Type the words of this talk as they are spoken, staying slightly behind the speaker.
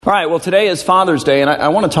All right, well, today is Father's Day, and I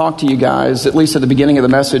want to talk to you guys, at least at the beginning of the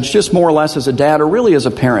message, just more or less as a dad or really as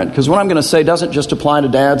a parent, because what I'm going to say doesn't just apply to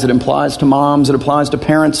dads, it applies to moms, it applies to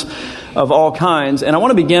parents of all kinds. And I want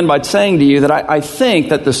to begin by saying to you that I think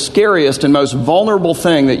that the scariest and most vulnerable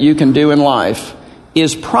thing that you can do in life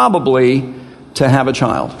is probably to have a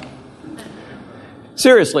child.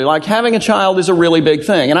 Seriously, like having a child is a really big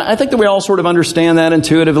thing. And I think that we all sort of understand that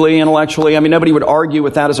intuitively, intellectually. I mean, nobody would argue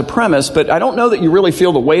with that as a premise, but I don't know that you really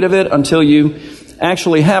feel the weight of it until you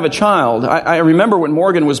actually have a child. I remember when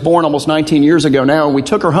Morgan was born almost 19 years ago now, and we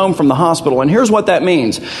took her home from the hospital. And here's what that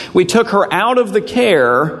means. We took her out of the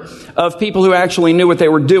care of people who actually knew what they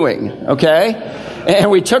were doing, okay?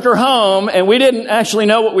 And we took her home, and we didn't actually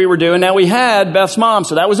know what we were doing. Now, we had Beth's mom,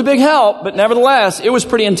 so that was a big help, but nevertheless, it was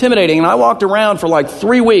pretty intimidating. And I walked around for like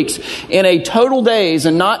 3 weeks in a total daze,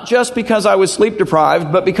 and not just because I was sleep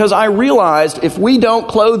deprived, but because I realized if we don't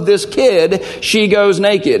clothe this kid, she goes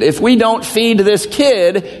naked. If we don't feed this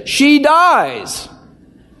kid, she dies.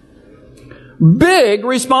 Big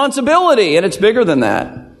responsibility, and it's bigger than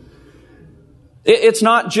that. It's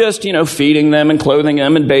not just, feeding them and clothing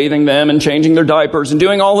them and bathing them and changing their diapers and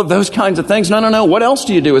doing all of those kinds of things. No. What else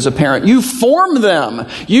do you do as a parent? You form them.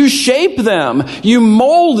 You shape them. You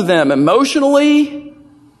mold them emotionally,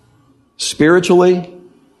 spiritually.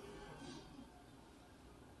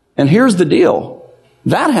 And here's the deal.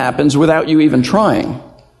 That happens without you even trying.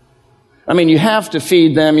 I mean, you have to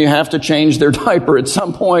feed them. You have to change their diaper at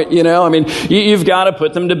some point, I mean, you've got to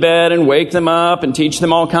put them to bed and wake them up and teach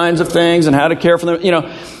them all kinds of things and how to care for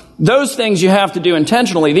them. Those things you have to do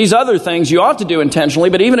intentionally. These other things you ought to do intentionally,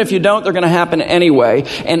 but even if you don't, they're going to happen anyway.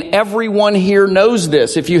 And everyone here knows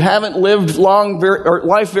this. If you haven't lived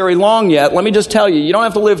life very long yet, let me just tell you, you don't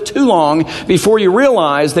have to live too long before you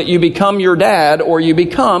realize that you become your dad or you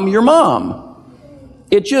become your mom.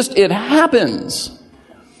 It happens.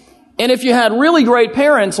 And if you had really great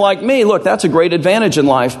parents like me, look, that's a great advantage in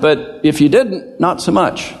life. But if you didn't, not so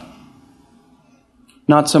much.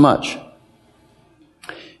 Not so much.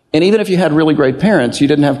 And even if you had really great parents, you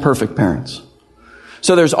didn't have perfect parents.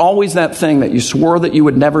 So there's always that thing that you swore that you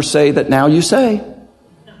would never say that now you say.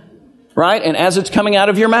 Right? And as it's coming out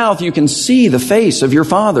of your mouth, you can see the face of your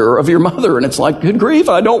father or of your mother. And it's like, good grief,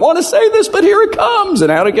 I don't want to say this, but here it comes.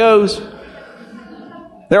 And out it goes.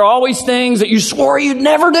 There are always things that you swore you'd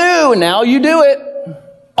never do, and now you do it.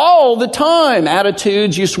 All the time.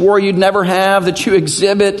 Attitudes you swore you'd never have that you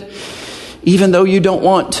exhibit, even though you don't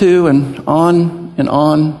want to, and on and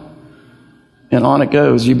on and on it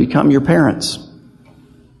goes. You become your parents.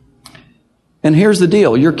 And here's the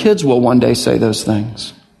deal. Your kids will one day say those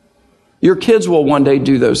things. Your kids will one day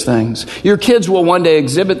do those things. Your kids will one day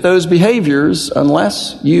exhibit those behaviors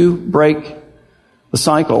unless you break the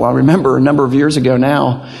cycle. I remember a number of years ago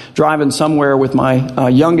now, driving somewhere with my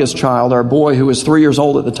youngest child, our boy, who was 3 years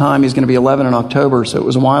old at the time. He's going to be 11 in October, so it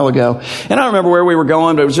was a while ago. And I don't remember where we were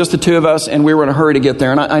going, but it was just the two of us, and we were in a hurry to get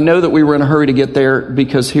there. And I know that we were in a hurry to get there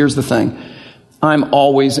because here's the thing. I'm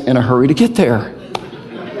always in a hurry to get there.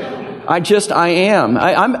 I am.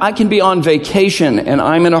 I can be on vacation, and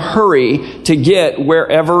I'm in a hurry to get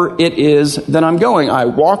wherever it is that I'm going. I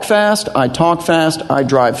walk fast, I talk fast, I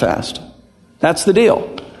drive fast. That's the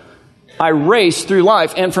deal. I race through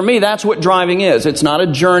life. And for me, that's what driving is. It's not a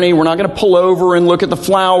journey. We're not going to pull over and look at the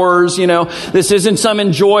flowers. This isn't some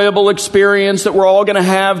enjoyable experience that we're all going to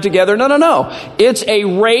have together. No. It's a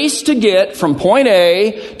race to get from point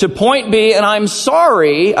A to point B. And I'm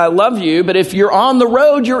sorry, I love you, but if you're on the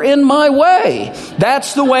road, you're in my way.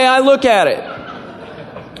 That's the way I look at it.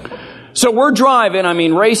 So we're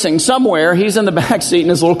driving, racing somewhere. He's in the back seat in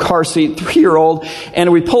his little car seat, 3-year-old.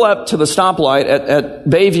 And we pull up to the stoplight at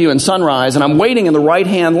Bayview and Sunrise. And I'm waiting in the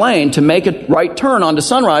right-hand lane to make a right turn onto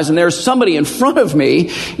Sunrise. And there's somebody in front of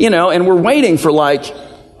me, and we're waiting for like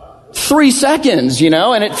 3 seconds,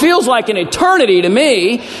 and it feels like an eternity to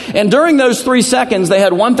me. And during those 3 seconds, they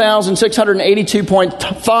had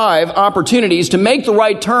 1,682.5 opportunities to make the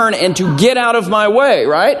right turn and to get out of my way,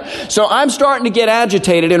 right? So I'm starting to get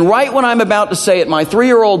agitated, and right when I'm about to say it, my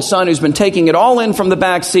 3-year-old son, who's been taking it all in from the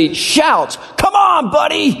back seat, shouts, "Come on,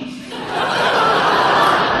 buddy!"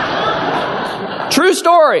 True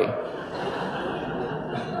story.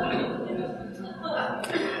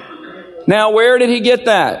 Now, where did he get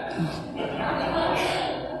that?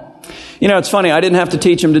 It's funny. I didn't have to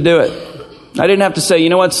teach him to do it. I didn't have to say, you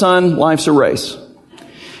know what, son, life's a race.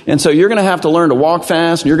 And so you're going to have to learn to walk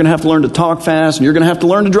fast, and you're going to have to learn to talk fast, and you're going to have to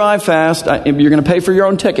learn to drive fast. You're going to pay for your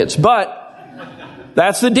own tickets. But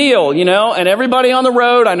that's the deal, and everybody on the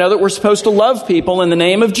road, I know that we're supposed to love people in the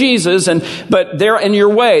name of Jesus, but they're in your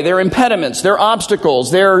way. They're impediments. They're obstacles.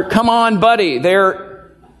 They're, come on, buddy.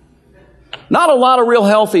 They're Not a lot of real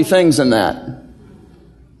healthy things in that.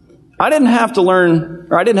 I didn't have to learn,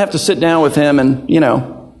 or I didn't have to sit down with him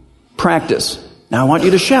and, practice. Now I want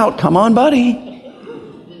you to shout, "Come on, buddy."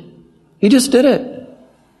 He just did it.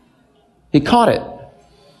 He caught it.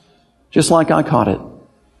 Just like I caught it.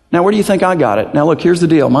 Now where do you think I got it? Now look, here's the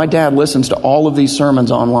deal. My dad listens to all of these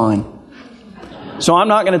sermons online. So I'm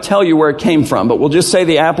not going to tell you where it came from, but we'll just say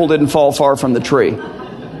the apple didn't fall far from the tree.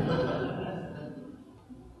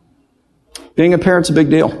 Being a parent's a big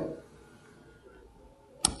deal.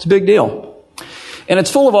 It's a big deal. And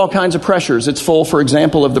it's full of all kinds of pressures. It's full, for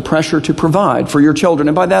example, of the pressure to provide for your children.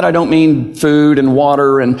 And by that, I don't mean food and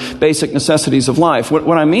water and basic necessities of life.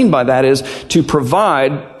 What I mean by that is to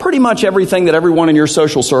provide pretty much everything that everyone in your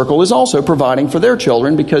social circle is also providing for their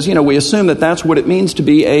children, because, we assume that that's what it means to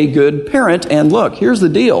be a good parent. And look, here's the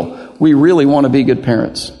deal. We really want to be good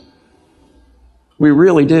parents. We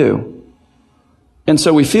really do. And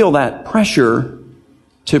so we feel that pressure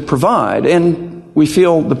to provide, and we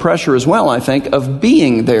feel the pressure as well, I think, of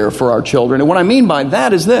being there for our children. And what I mean by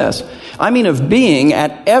that is this. I mean of being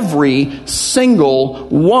at every single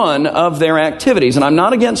one of their activities. And I'm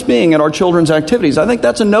not against being at our children's activities. I think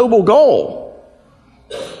that's a noble goal.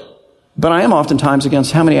 But I am oftentimes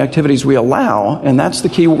against how many activities we allow, and that's the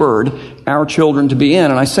key word, our children to be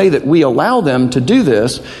in. And I say that we allow them to do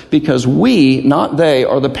this because we, not they,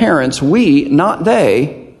 are the parents. We, not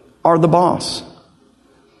they, are the boss.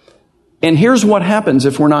 And here's what happens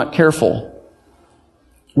if we're not careful.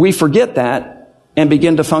 We forget that and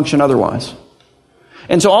begin to function otherwise.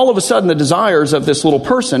 And so all of a sudden the desires of this little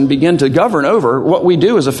person begin to govern over what we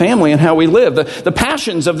do as a family and how we live. The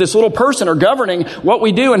passions of this little person are governing what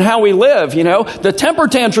we do and how we live. The temper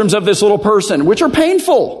tantrums of this little person, which are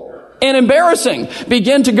painful and embarrassing,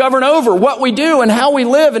 begin to govern over what we do and how we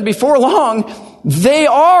live. And before long, they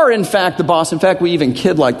are in fact the boss. In fact, we even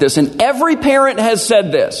kid like this. And every parent has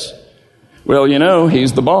said this. Well,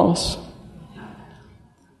 he's the boss.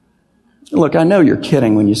 Look, I know you're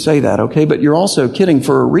kidding when you say that, okay? But you're also kidding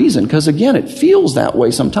for a reason, because again, it feels that way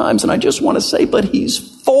sometimes. And I just want to say, but he's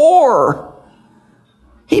 4.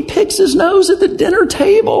 He picks his nose at the dinner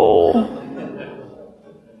table.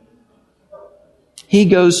 He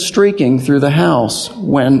goes streaking through the house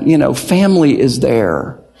when, family is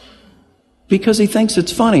there. Because he thinks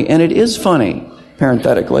it's funny. And it is funny,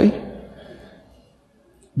 parenthetically.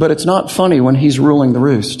 But it's not funny when he's ruling the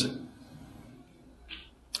roost.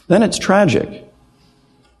 Then it's tragic.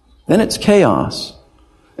 Then it's chaos.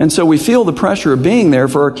 And so we feel the pressure of being there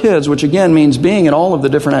for our kids, which again means being in all of the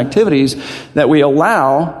different activities that we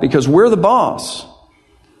allow, because we're the boss,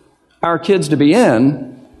 our kids to be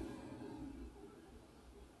in.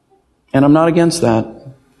 And I'm not against that.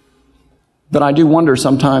 But I do wonder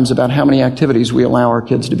sometimes about how many activities we allow our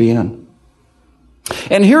kids to be in.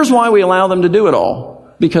 And here's why we allow them to do it all.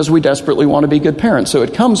 Because we desperately want to be good parents. So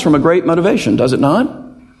it comes from a great motivation, does it not?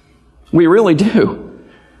 We really do.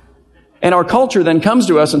 And our culture then comes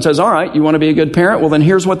to us and says, all right, you want to be a good parent? Well, then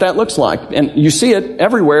here's what that looks like. And you see it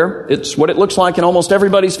everywhere. It's what it looks like in almost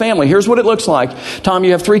everybody's family. Here's what it looks like. Tom,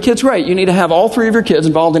 you have 3 kids. Great. You need to have all 3 of your kids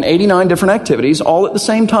involved in 89 different activities all at the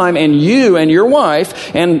same time. And you and your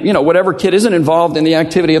wife and, whatever kid isn't involved in the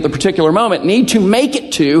activity at the particular moment need to make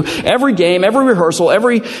it to every game, every rehearsal,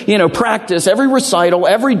 every, practice, every recital,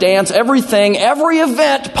 every dance, everything, every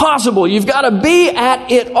event possible. You've got to be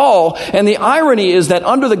at it all. And the irony is that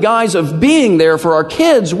under the guise of being there for our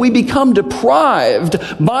kids, we become deprived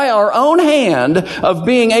by our own hand of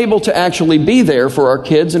being able to actually be there for our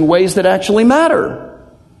kids in ways that actually matter.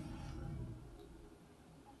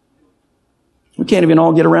 We can't even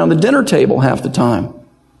all get around the dinner table half the time.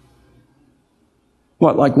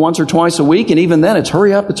 What, like once or twice a week? And even then, it's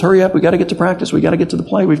hurry up. We got to get to practice. We got to get to the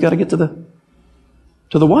play. We've got to get to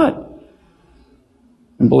the what?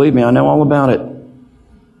 And believe me, I know all about it.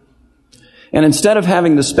 And instead of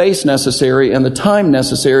having the space necessary and the time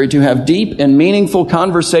necessary to have deep and meaningful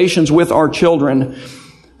conversations with our children,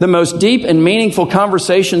 the most deep and meaningful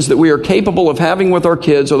conversations that we are capable of having with our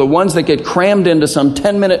kids are the ones that get crammed into some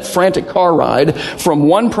 10-minute frantic car ride from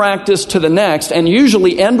one practice to the next, and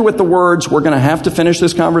usually end with the words, we're going to have to finish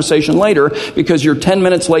this conversation later because you're 10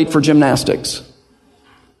 minutes late for gymnastics.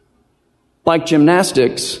 Like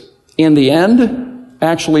gymnastics, in the end,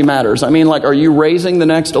 actually matters. I mean, like, are you raising the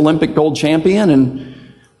next Olympic gold champion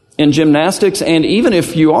in gymnastics? And even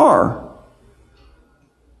if you are,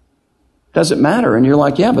 does it matter? And you're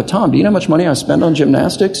like, yeah, but Tom, do you know how much money I spend on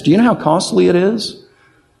gymnastics? Do you know how costly it is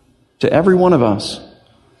to every one of us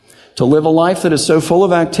to live a life that is so full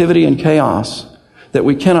of activity and chaos that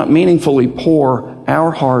we cannot meaningfully pour our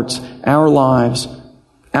hearts, our lives,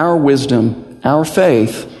 our wisdom, our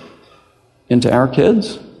faith into our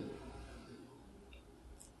kids.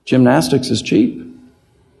 Gymnastics is cheap.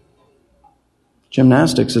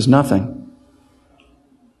 Gymnastics is nothing.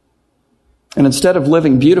 And instead of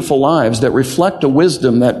living beautiful lives that reflect a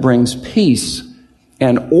wisdom that brings peace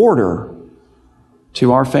and order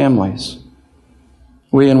to our families,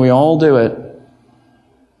 we all do it,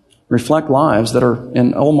 reflect lives that are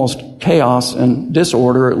in almost chaos and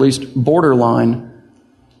disorder, or at least borderline,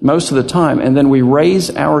 most of the time. And then we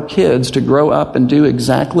raise our kids to grow up and do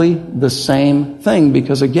exactly the same thing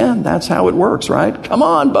because, again, that's how it works, right? Come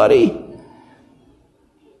on, buddy.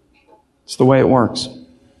 It's the way it works.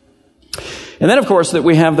 And then, of course, that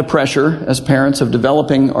we have the pressure as parents of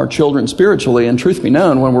developing our children spiritually. And truth be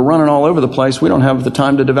known, when we're running all over the place, we don't have the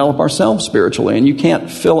time to develop ourselves spiritually. And you can't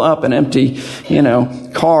fill up an empty,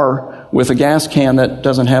 car with a gas can that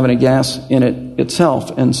doesn't have any gas in it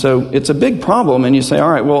itself. And so it's a big problem. And you say,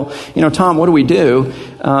 all right, well, Tom, what do we do?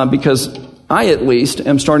 Because I, at least,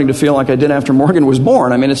 am starting to feel like I did after Morgan was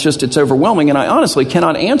born. I mean, it's overwhelming. And I honestly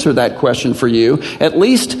cannot answer that question for you, at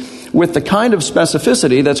least with the kind of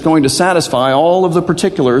specificity that's going to satisfy all of the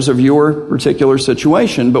particulars of your particular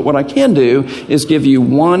situation. But what I can do is give you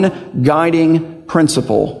one guiding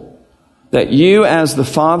principle that you, as the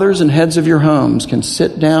fathers and heads of your homes, can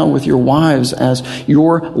sit down with your wives as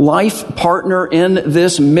your life partner in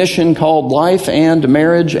this mission called life and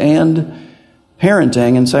marriage and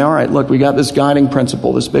parenting and say, all right, look, we got this guiding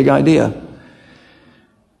principle, this big idea.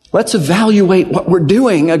 Let's evaluate what we're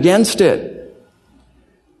doing against it.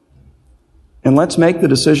 And let's make the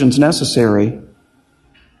decisions necessary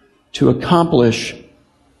to accomplish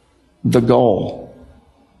the goal.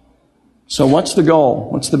 So what's the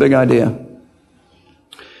goal? What's the big idea?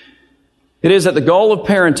 It is that the goal of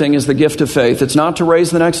parenting is the gift of faith. It's not to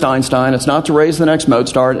raise the next Einstein. It's not to raise the next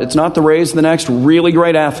Mozart. It's not to raise the next really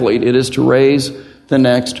great athlete. It is to raise the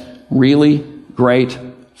next really great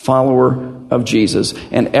follower of Jesus.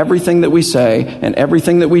 And everything that we say, and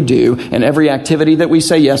everything that we do, and every activity that we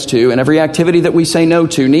say yes to, and every activity that we say no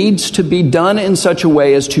to needs to be done in such a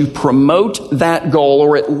way as to promote that goal,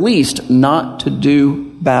 or at least not to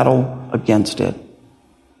do battle against it.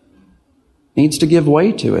 Needs to give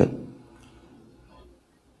way to it.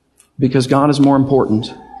 Because God is more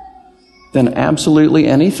important than absolutely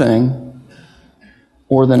anything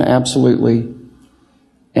or than absolutely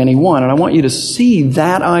anyone. And I want you to see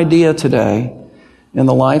that idea today in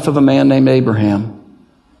the life of a man named Abraham,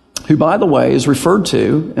 who, by the way, is referred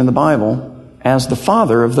to in the Bible as the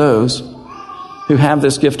father of those who have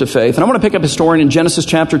this gift of faith. And I want to pick up his story in Genesis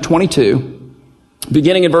chapter 22.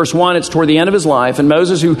 Beginning in verse 1, it's toward the end of his life. And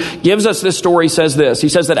Moses, who gives us this story, says this. He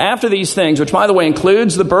says that after these things, which, by the way,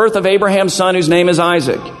 includes the birth of Abraham's son, whose name is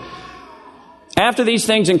Isaac. After these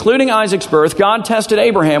things, including Isaac's birth, God tested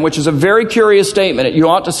Abraham, which is a very curious statement. You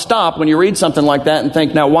ought to stop when you read something like that and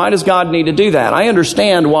think, now, why does God need to do that? I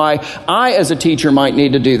understand why I, as a teacher, might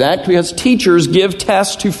need to do that, because teachers give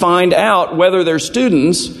tests to find out whether their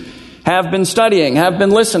students have been studying, have been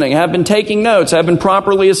listening, have been taking notes, have been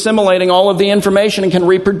properly assimilating all of the information and can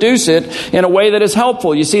reproduce it in a way that is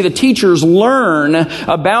helpful. You see, the teachers learn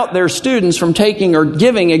about their students from taking or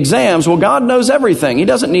giving exams. Well, God knows everything. He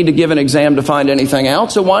doesn't need to give an exam to find anything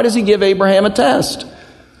out. So why does He give Abraham a test?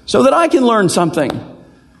 So that I can learn something.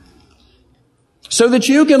 So that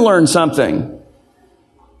you can learn something.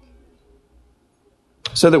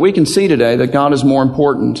 So that we can see today that God is more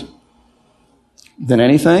important than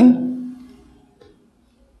anything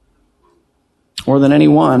or than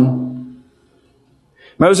anyone.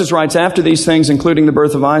 Moses writes, after these things, including the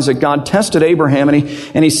birth of Isaac, God tested Abraham, and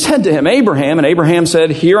he said to him, Abraham, and Abraham said,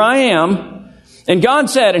 here I am. And God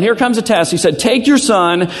said, and here comes a test, He said, take your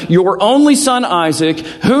son, your only son Isaac,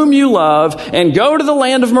 whom you love, and go to the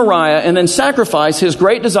land of Moriah, and then sacrifice his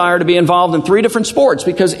great desire to be involved in 3 different sports,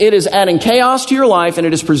 because it is adding chaos to your life, and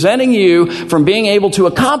it is preventing you from being able to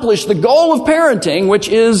accomplish the goal of parenting, which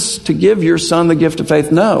is to give your son the gift of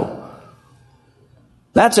faith. No.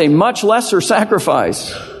 That's a much lesser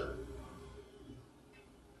sacrifice.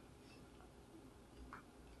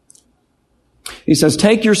 He says,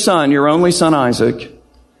 take your son, your only son Isaac,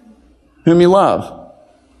 whom you love,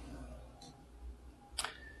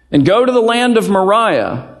 and go to the land of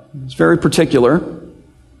Moriah. It's very particular.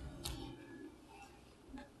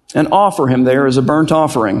 And offer him there as a burnt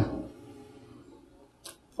offering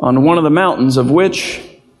on one of the mountains of which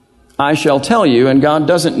I shall tell you. And God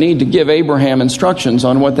doesn't need to give Abraham instructions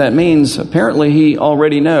on what that means. Apparently he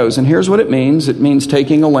already knows. And here's what it means. It means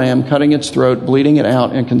taking a lamb, cutting its throat, bleeding it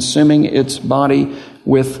out, and consuming its body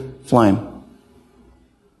with flame.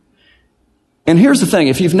 And here's the thing,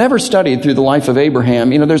 if you've never studied through the life of Abraham,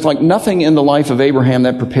 there's like nothing in the life of Abraham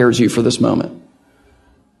that prepares you for this moment.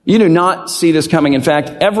 You do not see this coming. In fact,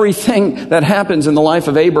 everything that happens in the life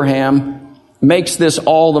of Abraham makes this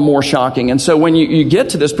all the more shocking. And so when you get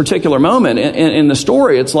to this particular moment in the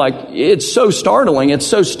story, it's like, it's so startling, it's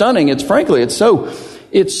so stunning, it's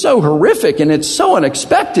so horrific, and it's so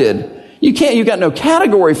unexpected. You got no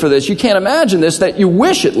category for this. You can't imagine this, that you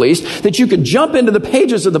wish at least that you could jump into the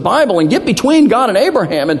pages of the Bible and get between God and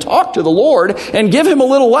Abraham and talk to the Lord and give him a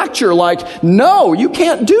little lecture like, no, you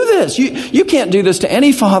can't do this. You can't do this to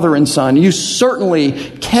any father and son. You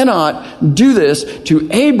certainly cannot do this to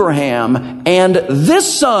Abraham and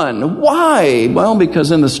this son. Why? Well,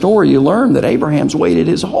 because in the story you learn that Abraham's waited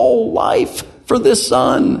his whole life for this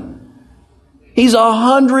son. He's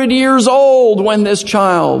 100 years old when this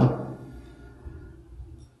child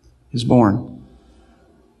is born.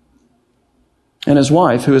 And his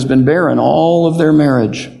wife, who has been barren all of their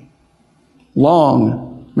marriage,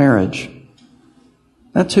 long marriage.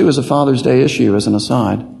 That too is a Father's Day issue as an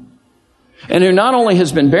aside. And who not only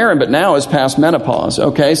has been barren, but now is past menopause.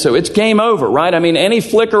 Okay, so it's game over, right? I mean, any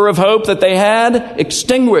flicker of hope that they had,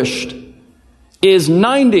 extinguished, is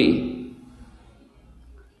 90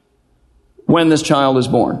 when this child is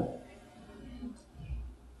born.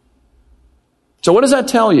 So what does that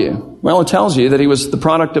tell you? Well, it tells you that he was the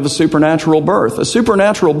product of a supernatural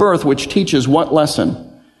birth which teaches what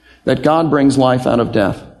lesson? That God brings life out of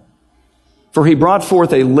death. For he brought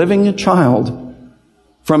forth a living child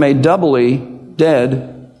from a doubly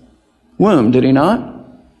dead womb, did he not?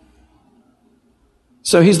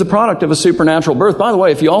 So he's the product of a supernatural birth. By the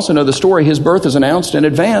way, if you also know the story, his birth is announced in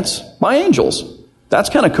advance by angels. That's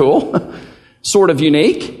kind of cool. Sort of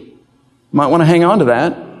unique. Might want to hang on to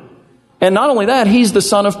that. And not only that, he's the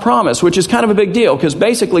son of promise, which is kind of a big deal, because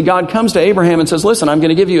basically God comes to Abraham and says, listen, I'm going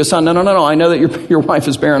to give you a son. No, I know that your wife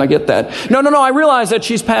is barren. I get that. No, I realize that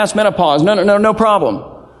she's past menopause. No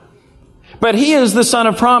problem. But he is the son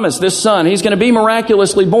of promise, this son. He's going to be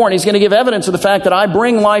miraculously born. He's going to give evidence of the fact that I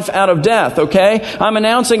bring life out of death, okay? I'm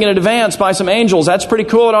announcing in advance by some angels. That's pretty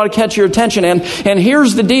cool. It ought to catch your attention. And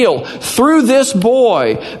here's the deal. Through this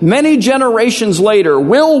boy, many generations later,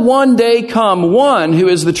 will one day come one who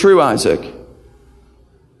is the true Isaac,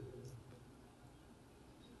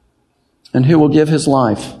 and who will give his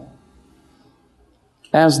life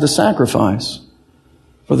as the sacrifice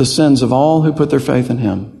for the sins of all who put their faith in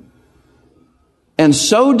him. And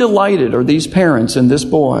so delighted are these parents in this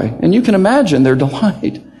boy. And you can imagine their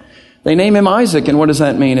delight. They name him Isaac, and what does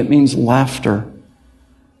that mean? It means laughter.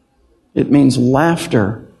 It means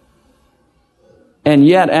laughter. And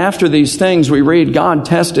yet, after these things, we read God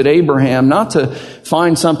tested Abraham, not to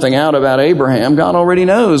find something out about Abraham. God already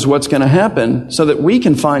knows what's going to happen so that we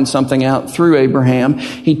can find something out through Abraham.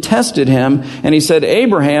 He tested him, and he said,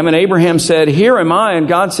 Abraham, and Abraham said, here am I. And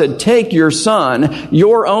God said, take your son,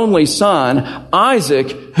 your only son,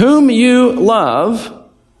 Isaac, whom you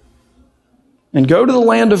love, and go to the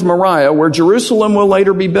land of Moriah, where Jerusalem will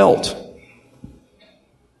later be built,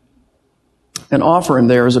 and offer him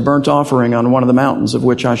there as a burnt offering on one of the mountains of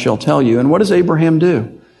which I shall tell you. And what does Abraham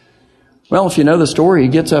do? Well, if you know the story, he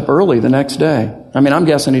gets up early the next day. I mean, I'm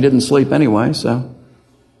guessing he didn't sleep anyway, so.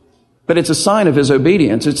 But it's a sign of his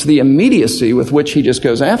obedience. It's the immediacy with which he just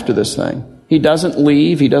goes after this thing. He doesn't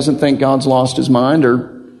leave. He doesn't think God's lost his mind,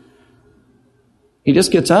 or he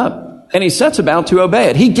just gets up and he sets about to obey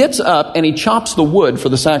it. He gets up and he chops the wood for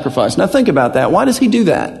the sacrifice. Now think about that. Why does he do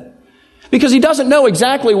that? Because he doesn't know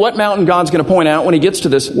exactly what mountain God's going to point out when he gets to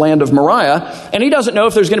this land of Moriah. And he doesn't know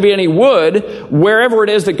if there's going to be any wood wherever it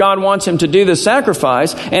is that God wants him to do this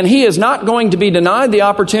sacrifice. And he is not going to be denied the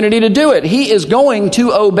opportunity to do it. He is going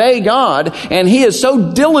to obey God. And he is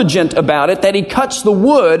so diligent about it that he cuts the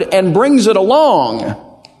wood and brings it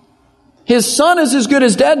along. His son is as good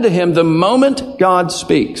as dead to him the moment God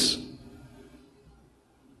speaks.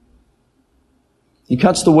 He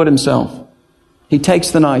cuts the wood himself. He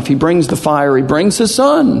takes the knife, he brings the fire, he brings his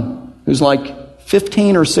son, who's like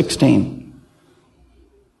 15 or 16,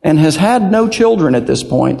 and has had no children at this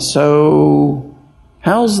point. So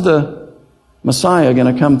how's the Messiah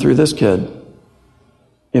going to come through this kid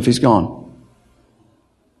if he's gone?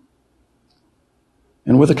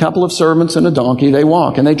 And with a couple of servants and a donkey, they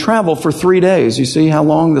walk, and they travel for 3 days. You see how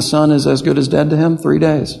long the son is as good as dead to him? 3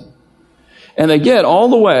 days. And they get all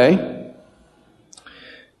the way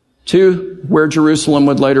to where Jerusalem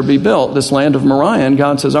would later be built, this land of Moriah, and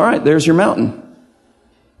God says, all right, there's your mountain.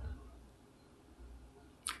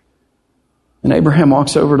 And Abraham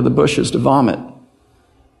walks over to the bushes to vomit.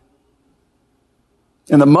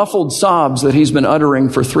 And the muffled sobs that he's been uttering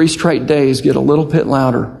for 3 straight days get a little bit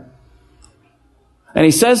louder. And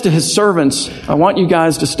he says to his servants, I want you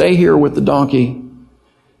guys to stay here with the donkey,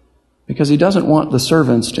 because he doesn't want the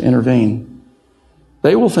servants to intervene.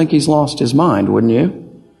 They will think he's lost his mind, wouldn't you?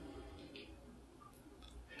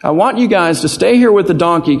 I want you guys to stay here with the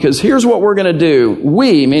donkey, because here's what we're going to do.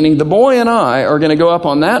 We, meaning the boy and I, are going to go up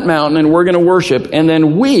on that mountain and we're going to worship. And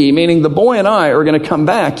then we, meaning the boy and I, are going to come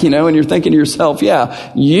back, and you're thinking to yourself,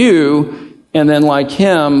 yeah, you, and then like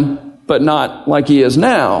him, but not like he is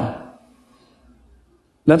now.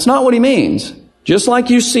 That's not what he means. Just like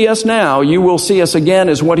you see us now, you will see us again,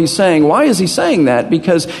 is what he's saying. Why is he saying that?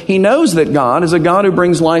 Because he knows that God is a God who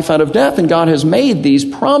brings life out of death, and God has made these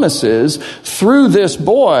promises through this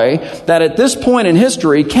boy that at this point in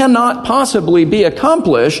history cannot possibly be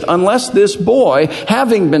accomplished unless this boy,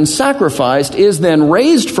 having been sacrificed, is then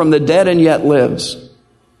raised from the dead and yet lives.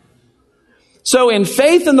 So in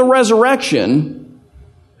faith in the resurrection,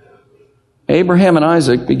 Abraham and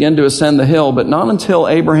Isaac begin to ascend the hill, but not until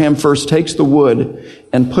Abraham first takes the wood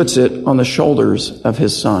and puts it on the shoulders of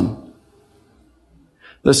his son.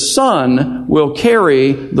 The son will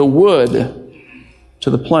carry the wood to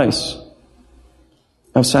the place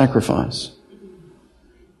of sacrifice.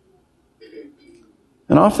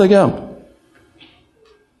 And off they go.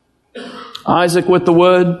 Isaac with the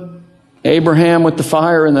wood, Abraham with the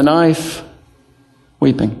fire and the knife,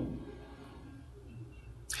 weeping.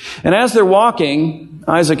 And as they're walking,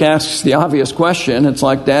 Isaac asks the obvious question. It's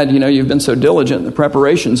like, Dad, you've been so diligent in the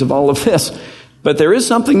preparations of all of this, but there is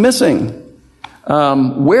something missing.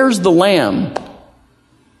 Where's the lamb?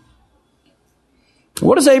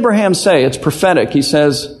 What does Abraham say? It's prophetic. He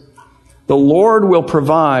says, the Lord will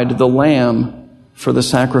provide the lamb for the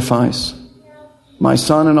sacrifice. My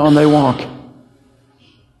son, and on they walk.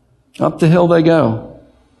 Up the hill they go,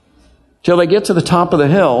 till they get to the top of the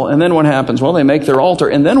hill. And then what happens? Well, they make their altar.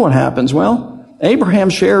 And then what happens? Well,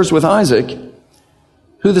 Abraham shares with Isaac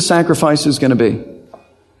who the sacrifice is going to be.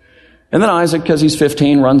 And then Isaac, because he's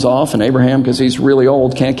 15, runs off. And Abraham, because he's really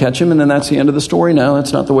old, can't catch him. And then that's the end of the story. No,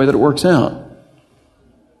 that's not the way that it works out.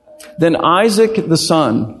 Then Isaac, the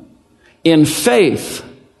son, in faith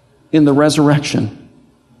in the resurrection,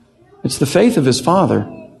 it's the faith of his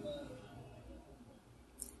father,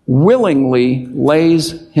 willingly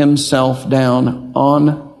lays himself down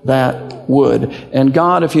on that wood. And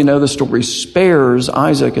God, if you know the story, spares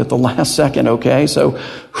Isaac at the last second, okay? So,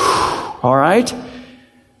 all right.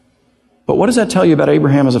 But what does that tell you about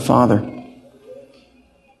Abraham as a father?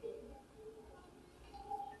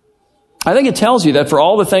 I think it tells you that for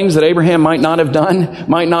all the things that Abraham might not have done,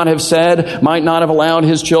 might not have said, might not have allowed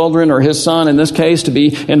his children or his son in this case to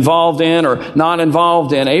be involved in or not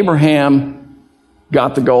involved in, Abraham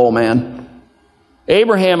got the goal, man.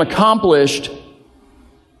 Abraham accomplished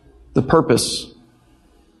the purpose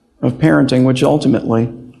of parenting, which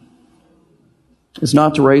ultimately is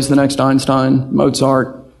not to raise the next Einstein,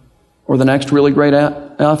 Mozart, or the next really great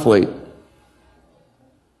athlete.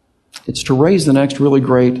 It's to raise the next really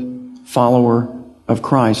great follower of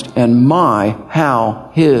Christ. And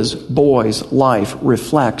how his boy's life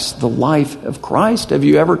reflects the life of Christ. Have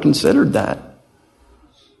you ever considered that?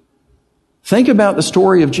 Think about the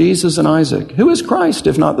story of Jesus and Isaac. Who is Christ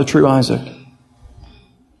if not the true Isaac?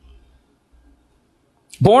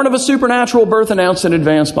 Born of a supernatural birth, announced in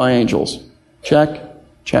advance by angels. Check,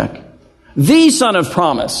 check. The Son of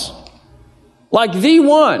promise, like the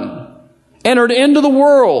one, entered into the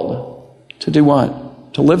world to do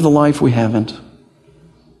what? To live the life we haven't.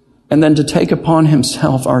 And then to take upon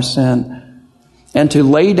himself our sin. And to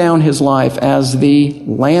lay down his life as the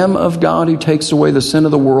Lamb of God who takes away the sin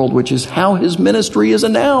of the world, which is how his ministry is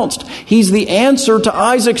announced. He's the answer to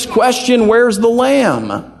Isaac's question, where's the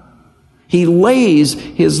lamb? He lays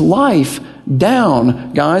his life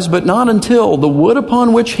down, guys, but not until the wood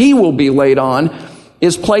upon which he will be laid on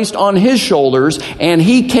is placed on his shoulders and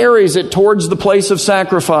he carries it towards the place of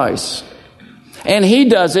sacrifice. And he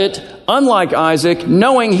does it, unlike Isaac,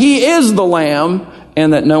 knowing he is the lamb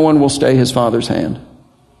and that no one will stay his father's hand.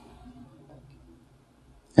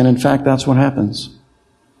 And in fact, that's what happens.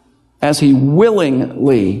 As he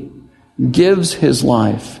willingly gives his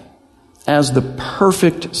life as the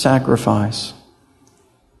perfect sacrifice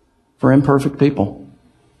for imperfect people,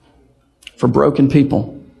 for broken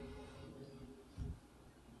people,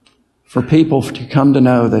 for people to come to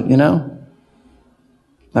know that,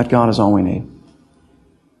 that God is all we need.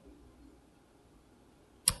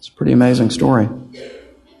 It's a pretty amazing story.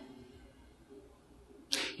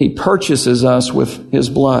 He purchases us with his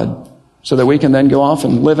blood so that we can then go off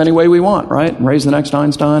and live any way we want, right? And raise the next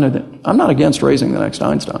Einstein. I'm not against raising the next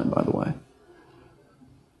Einstein, by the way.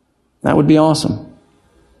 That would be awesome.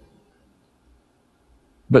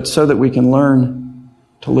 But so that we can learn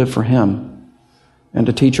to live for Him and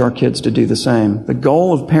to teach our kids to do the same. The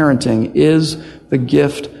goal of parenting is the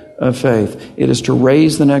gift of faith. It is to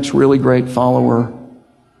raise the next really great follower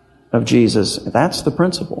of Jesus. That's the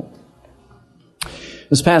principle.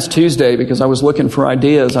 This past Tuesday, because I was looking for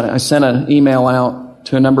ideas, I sent an email out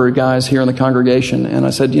to a number of guys here in the congregation, and I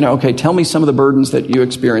said, okay, tell me some of the burdens that you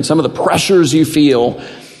experience, some of the pressures you feel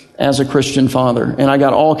as a Christian father. And I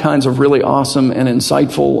got all kinds of really awesome and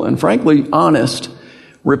insightful and frankly honest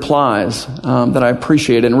replies that I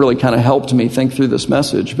appreciated and really kind of helped me think through this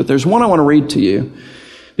message. But there's one I want to read to you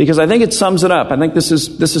because I think it sums it up. I think this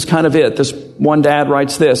is kind of it. This one dad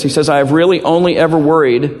writes this. He says, I have really only ever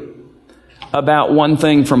worried about one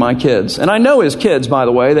thing for my kids. And I know his kids, by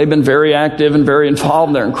the way. They've been very active and very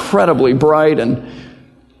involved. They're incredibly bright.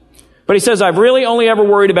 But he says, I've really only ever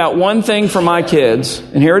worried about one thing for my kids.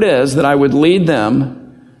 And here it is, that I would lead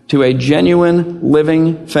them to a genuine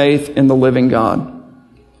living faith in the living God.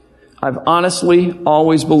 I've honestly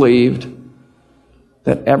always believed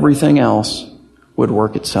that everything else would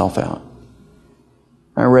work itself out.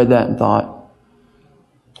 I read that and thought,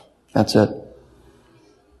 that's it.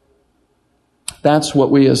 That's what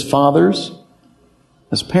we as fathers,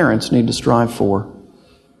 as parents, need to strive for.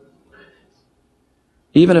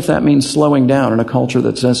 Even if that means slowing down in a culture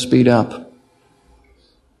that says speed up.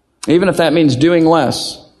 Even if that means doing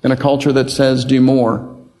less in a culture that says do more.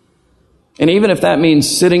 And even if that means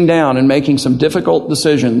sitting down and making some difficult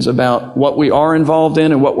decisions about what we are involved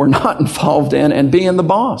in and what we're not involved in and being the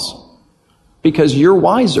boss. Because you're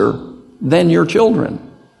wiser than your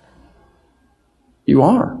children. You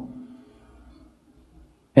are.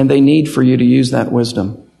 And they need for you to use that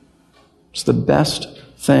wisdom. It's the best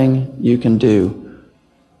thing you can do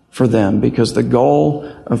for them because the goal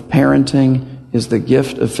of parenting is the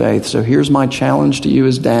gift of faith. So here's my challenge to you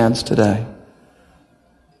as dads today.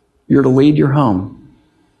 You're to lead your home.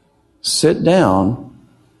 Sit down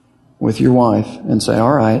with your wife and say,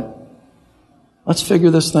 all right, let's figure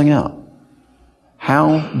this thing out.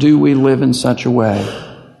 How do we live in such a way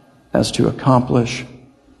as to accomplish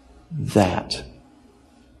that?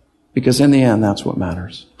 Because in the end, that's what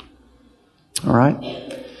matters. All right?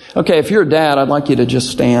 Okay, if you're a dad, I'd like you to just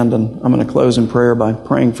stand, and I'm going to close in prayer by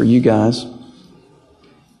praying for you guys.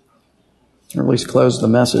 Or at least close the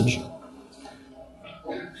message.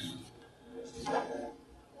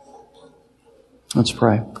 Let's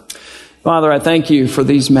pray. Father, I thank you for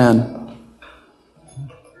these men.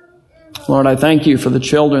 Lord, I thank you for the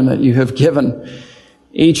children that you have given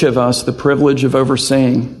each of us the privilege of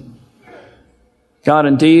overseeing. God,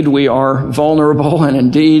 indeed, we are vulnerable, and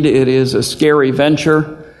indeed, it is a scary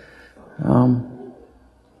venture. And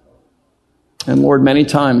Lord, many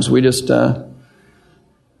times we just,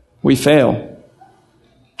 we fail.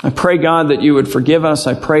 I pray, God, that you would forgive us.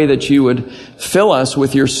 I pray that you would fill us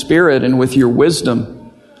with your Spirit and with your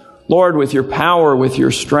wisdom. Lord, with your power, with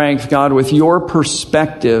your strength, God, with your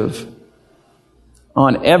perspective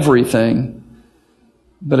on everything,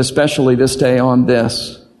 but especially this day on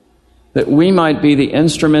this. That we might be the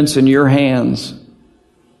instruments in your hands,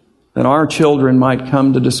 that our children might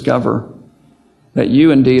come to discover that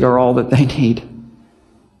you indeed are all that they need,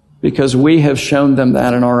 because we have shown them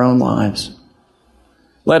that in our own lives.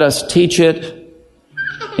 Let us teach it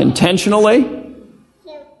intentionally,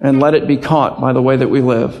 and let it be caught by the way that we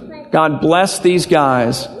live. God, bless these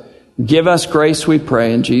guys. Give us grace, we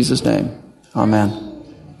pray, in Jesus' name. Amen.